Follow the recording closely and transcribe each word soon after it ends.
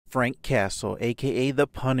Frank Castle, aka The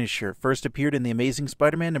Punisher, first appeared in The Amazing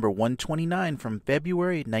Spider-Man number 129 from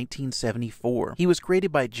February 1974. He was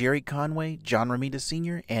created by Jerry Conway, John Romita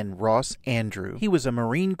Sr., and Ross Andru. He was a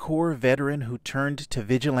Marine Corps veteran who turned to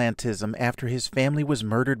vigilantism after his family was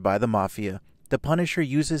murdered by the Mafia. The Punisher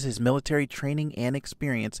uses his military training and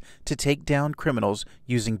experience to take down criminals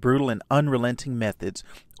using brutal and unrelenting methods,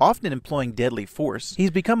 often employing deadly force.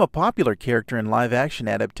 He's become a popular character in live-action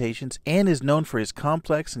adaptations and is known for his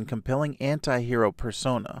complex and compelling anti-hero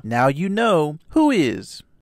persona. Now you know who is